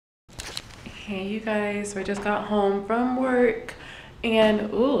Hey you guys, so I just got home from work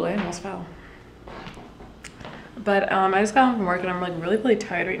and ooh, I almost fell. But I just got home from work and I'm like really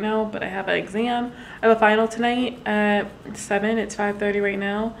tired right now, but I have an exam. I have a final tonight at 7. It's 5:30 right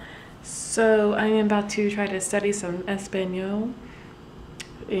now. So I am about to try to study some Espanol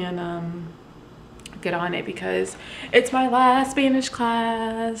and get on it because it's my last Spanish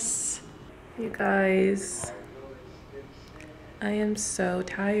class. You guys, I am so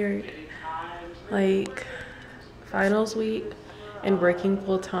tired. Like, finals week and working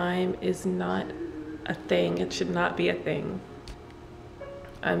full time is not a thing. It should not be a thing.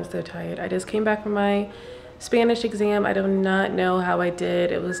 I'm so tired. I just came back from my Spanish exam. I do not know how I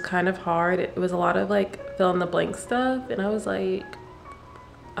did. It was kind of hard. It was a lot of like fill in the blank stuff, and I was like,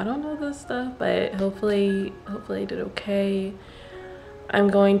 I don't know this stuff, but hopefully I did okay. I'm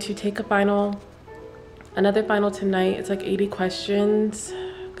going to take another final tonight. It's like 80 questions.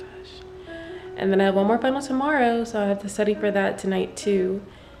 And then I have one more final tomorrow, so I have to study for that tonight too,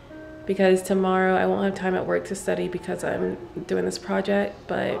 because tomorrow I won't have time at work to study because I'm doing this project,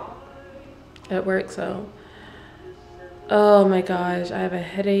 but at work, so. Oh my gosh, I have a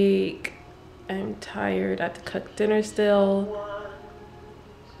headache. I'm tired. I have to cook dinner still.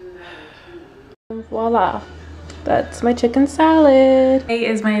 Voila, that's my chicken salad. Today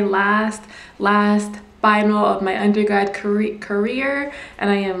is my last final of my undergrad career, and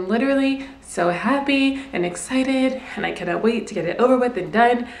I am literally so happy and excited, and I cannot wait to get it over with and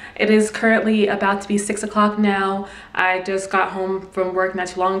done. It is currently about to be 6 o'clock now. I just got home from work not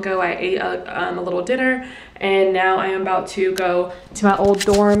too long ago. I ate a little dinner, and now I am about to go to my old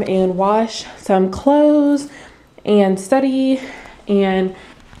dorm and wash some clothes and study. And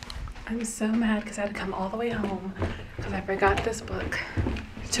I'm so mad because I had to come all the way home because I forgot this book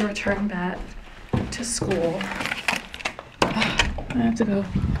to return back to school. I have to go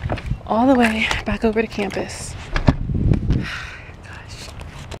all the way back over to campus. Gosh.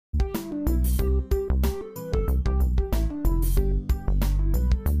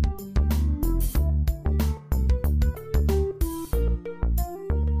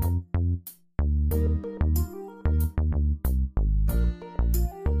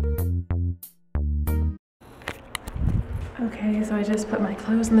 Okay, so I just put my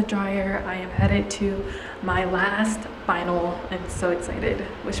clothes in the dryer. I am headed to my last final. I'm so excited.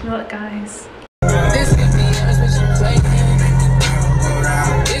 Wish me luck, guys. This could be us, but you playing.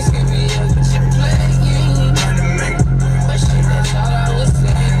 This could be us, but you playing. But shit, that's all I was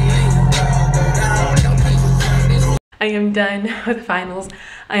saying. I am done with finals.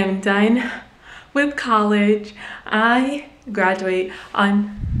 I am done with college. I graduate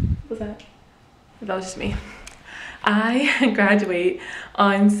on, what was that? That was just me. I graduate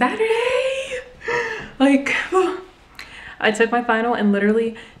on Saturday. Like, I took my final in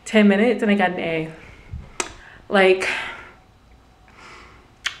literally 10 minutes and I got an A. Like,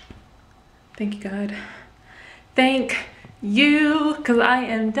 thank you, God. Thank you, because I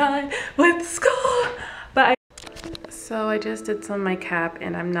am done with school. So I just did some of my cap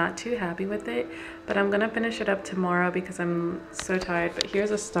and I'm not too happy with it, but I'm gonna finish it up tomorrow because I'm so tired. But here's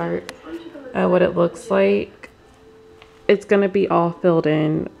a start of what it looks like. It's gonna be all filled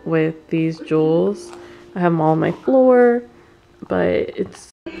in with these jewels. I have them all on my floor, but it's...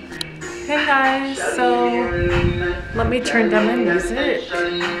 Hey guys, so let me turn down my music.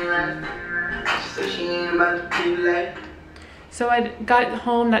 So I got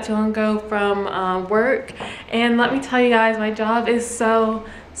home not too long ago from work, and let me tell you guys, my job is so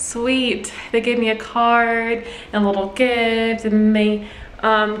sweet. They gave me a card and a little gift, and they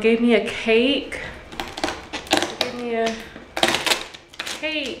gave me a cake. A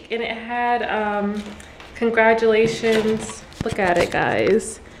cake, and it had congratulations. Look at it,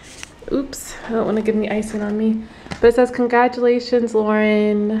 guys. Oops, I don't want to get any icing on me, but it says congratulations,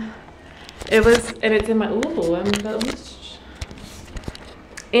 Lauren. It was, and it's in my and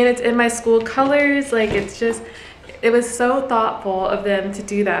it's in my school colors. Like, it's just, it was so thoughtful of them to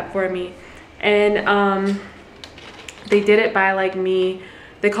do that for me. And they did it by like me,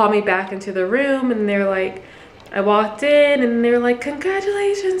 they called me back into the room and they're like, I walked in and they were like,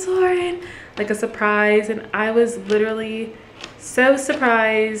 congratulations, Lauren, like a surprise. And I was literally so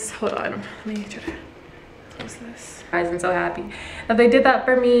surprised. Hold on, let me try to close this. I'm so happy that they did that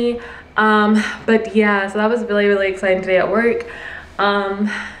for me. But yeah, so that was really exciting today at work. And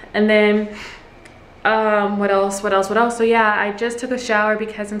then what else? So yeah, I just took a shower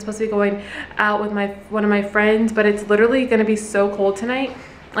because I'm supposed to be going out with one of my friends, but it's literally gonna be so cold tonight.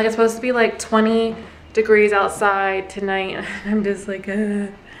 Like, it's supposed to be like 20 degrees outside tonight. I'm just like,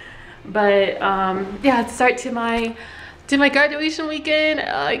 but yeah, start to my to my graduation weekend.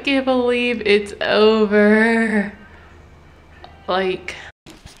 I can't believe it's over. Like,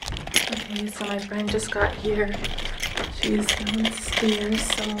 okay, so my friend just got here. She's downstairs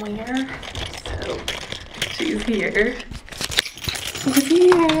somewhere. So she's here. She's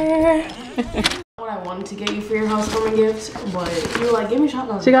here. What I wanted to get you for your housewarming gift, but you were like, give me shot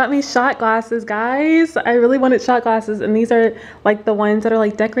glasses. She got me shot glasses, guys. I really wanted shot glasses, and these are like the ones that are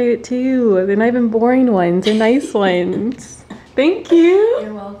like decorated too. They're not even boring ones, they're nice ones. Thank you.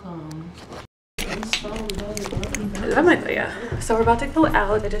 You're welcome. Yeah. So we're about to go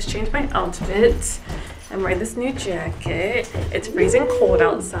out. I just changed my outfit. I'm wearing this new jacket. It's freezing cold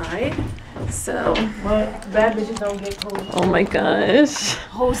outside. So what? Bad bitches don't get cold. Oh my gosh.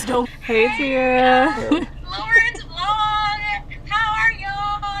 Host don't. Hey Tiara. Lauren's vlog. How are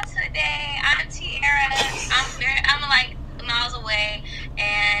y'all today? I'm Tiara. I'm like miles away,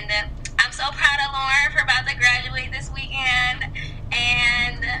 and I'm so proud of Lauren for about to graduate this weekend.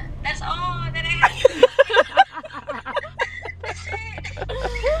 And that's all that I have. That's it.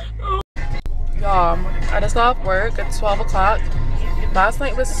 Y'all, I just got off work at 12 o'clock. Last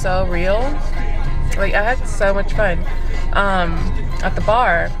night was so real. Like, I had so much fun at the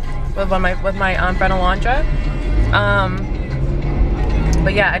bar with my friend Alondra.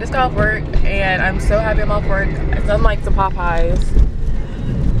 But yeah, I just got off work and I'm so happy I'm off work. It's unlike some Popeyes.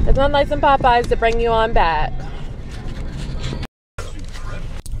 It's unlike some Popeyes to bring you on back.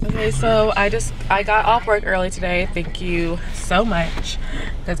 Okay, so I got off work early today. Thank you so much,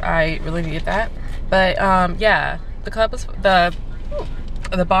 because I really needed that. But yeah, the club was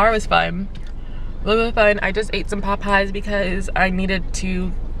the bar was fun, really fun. I just ate some Popeyes because I needed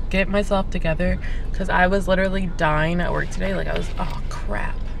to get myself together, because I was literally dying at work today. Like, I was, oh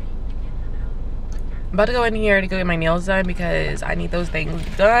crap. I'm about to go in here to go get my nails done because I need those things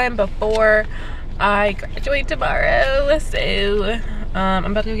done before I graduate tomorrow. So I'm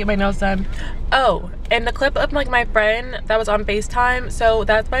about to go get my nails done. Oh, and the clip of like my friend that was on FaceTime. So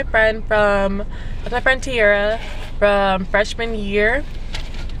that's my friend Tiara from freshman year.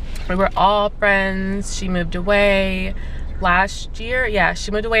 We were all friends. She moved away last year. Yeah,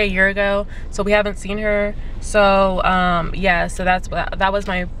 she moved away a year ago, so we haven't seen her. So yeah, so that was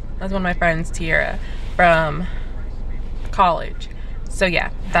one of my friends, Tiara, from college. So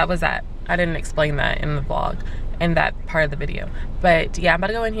yeah, that was that. I didn't explain that in the vlog, in that part of the video. But yeah, I'm about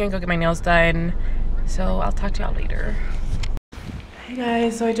to go in here and go get my nails done. So I'll talk to y'all later. Hey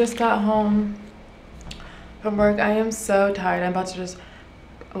guys, so I just got home from work. I am so tired. I'm about to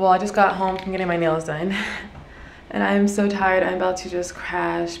I just got home from getting my nails done. And I am so tired. I'm about to just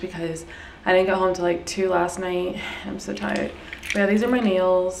crash because I didn't get home till like 2 last night. I'm so tired. But yeah, these are my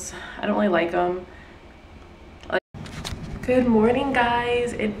nails. I don't really like them. Good morning,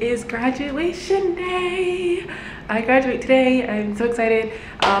 guys. It is graduation day. I graduate today. I'm so excited.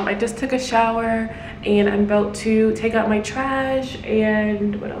 I just took a shower and I'm about to take out my trash,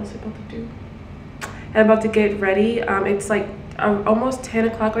 and what else am I about to do? I'm about to get ready. It's like almost 10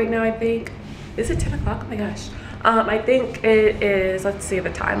 o'clock right now, I think. Is it 10 o'clock? Oh my gosh. I think it is, let's see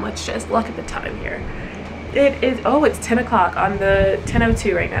the time. Let's just look at the time here. It is, oh, it's 10 o'clock on the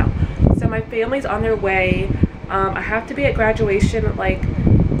 10:02 right now. So my family's on their way. I have to be at graduation at like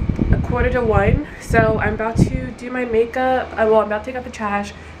 1:45. So I'm about to do my makeup. I'm about to take out the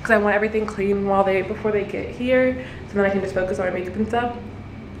trash because I want everything clean before they get here. So then I can just focus on my makeup and stuff.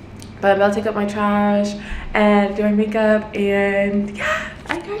 But I'm about to take out my trash and do my makeup, and yeah,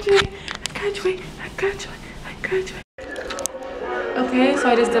 I graduate. Okay, so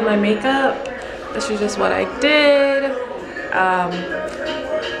I just did my makeup. This is just what I did.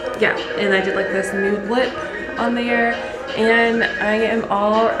 Yeah, and I did like this nude lip on there, and I am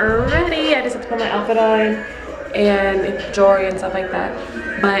all ready. I just have to put my outfit on and jewelry and stuff like that.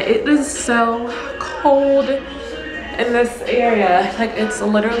 But it is so cold in this area. Like, it's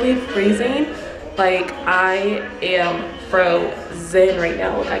literally freezing. Like, I am frozen right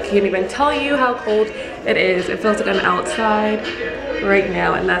now. Like, I can't even tell you how cold it is. It feels like I'm outside right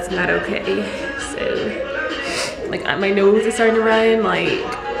now, and that's not okay. So, like, my nose is starting to run. Like,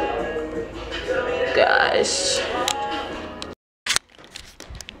 gosh.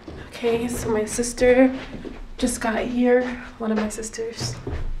 Okay, so my sister just got here. One of my sisters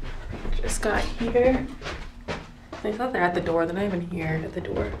just got here. I thought they're at the door. They're not even here at the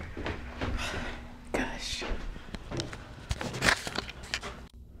door. Gosh.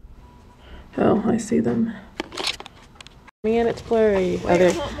 Oh, I see them. Man, it's blurry.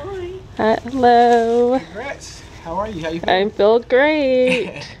 Wait, hello. Congrats. How are you? How you feeling? I feel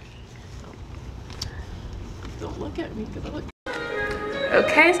great. Don't look at me, because I look.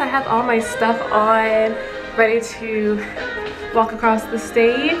 Okay, so I have all my stuff on, ready to walk across the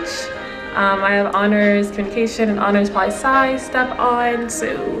stage. I have honors communication and honors poli-sci stuff on,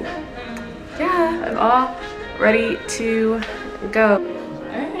 so yeah, I'm all ready to go.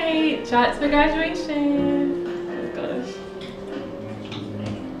 All right, shots for graduation. Oh gosh.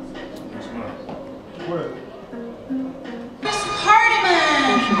 Miss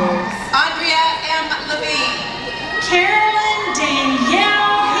Hardiman, Andrea M. Levine, Carolyn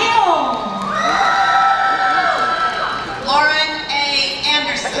Danielle Hill, Lauren A.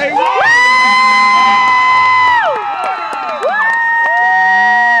 Anderson,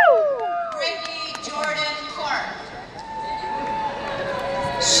 Ricky Jordan Clark,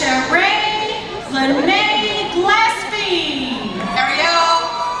 Sheree Lene Gillespie, Ariel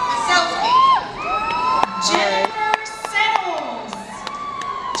Veselski, Jennifer Settles,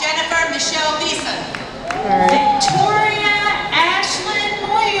 Jennifer Michelle Beeson, Victoria Ashlyn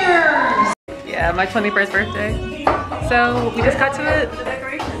Moyers. Yeah, my 21st birthday. So we just got to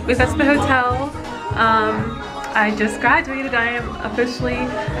the hotel. I just graduated. I am officially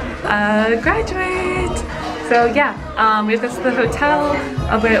a graduate. So yeah, we just got to the hotel.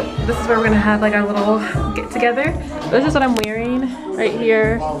 This is where we're gonna have like our little get together. This is what I'm wearing right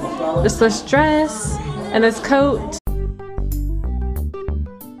here. Just this dress and this coat.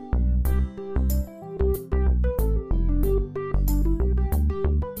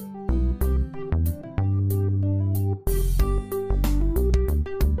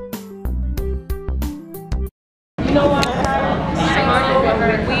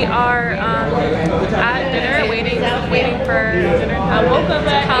 We are at dinner, waiting for dinner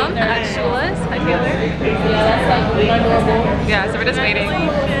to come at Shula's. Hi Taylor. Yeah, so we're just waiting.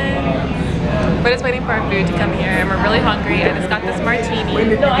 We're just waiting for our food to come here, and we're really hungry. I just got this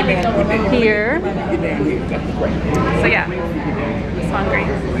martini here. So yeah, just hungry.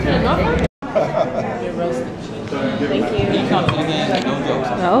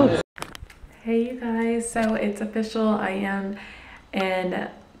 Oh. Hey you guys, so it's official. I am an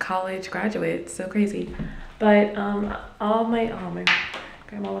college graduate. So crazy. But all my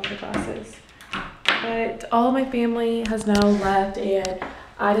grandma left her glasses. But all my family has now left, and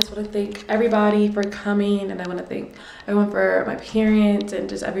I just want to thank everybody for coming, and I want to thank everyone for my parents and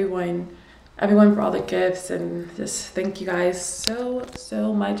just everyone for all the gifts, and just thank you guys so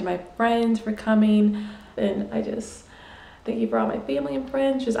much, my friends for coming, and I just thank you for all my family and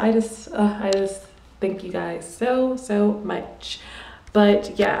friends. I just thank you guys so much.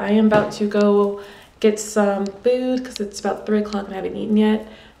 But yeah, I am about to go get some food because it's about 3 o'clock and I haven't eaten yet.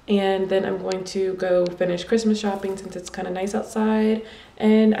 And then I'm going to go finish Christmas shopping since it's kind of nice outside.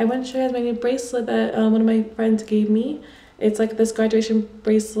 And I want to show you guys my new bracelet that one of my friends gave me. It's like this graduation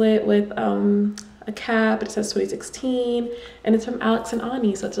bracelet with a cap. It says 2016, and it's from Alex and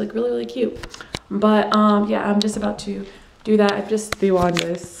Ani, so it's like really cute. But yeah, I'm just about to do that. I just threw on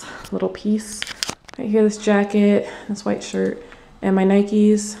this little piece right here, this jacket, this white shirt, and my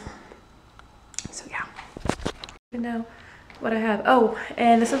Nikes. So yeah, you know what I have. Oh,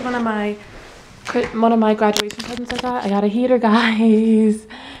 and this is one of my graduation presents I got. I got a heater, guys. You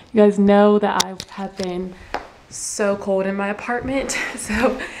guys know that I have been so cold in my apartment,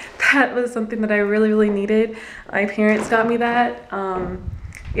 so that was something that I really needed. My parents got me that.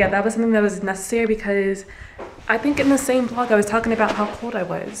 Yeah, that was something that was necessary because I think in the same vlog I was talking about how cold I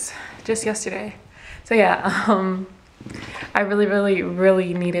was just yesterday. So yeah, I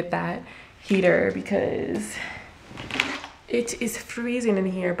really needed that heater because it is freezing in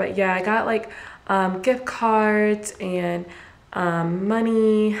here. But yeah, I got like gift cards and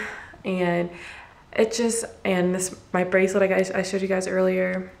money, and it just, and this, my bracelet I showed you guys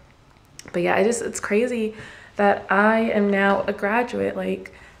earlier. But yeah, it's crazy that I am now a graduate,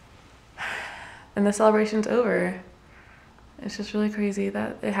 like, and the celebration's over. It's just really crazy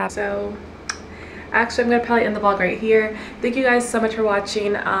that it happened. So actually, I'm gonna probably end the vlog right here. Thank you guys so much for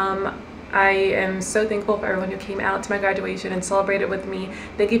watching. I am so thankful for everyone who came out to my graduation and celebrated with me.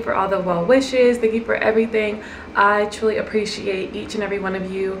 Thank you for all the well wishes. Thank you for everything. I truly appreciate each and every one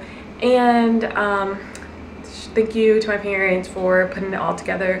of you. And thank you to my parents for putting it all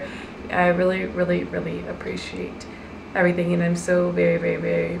together. I really appreciate everything, and I'm so very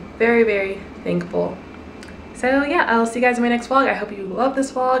thankful. So yeah, I'll see you guys in my next vlog. I hope you love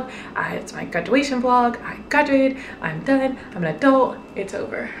this vlog. It's my graduation vlog. I graduated, I'm done, I'm an adult, it's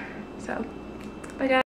over. So bye guys.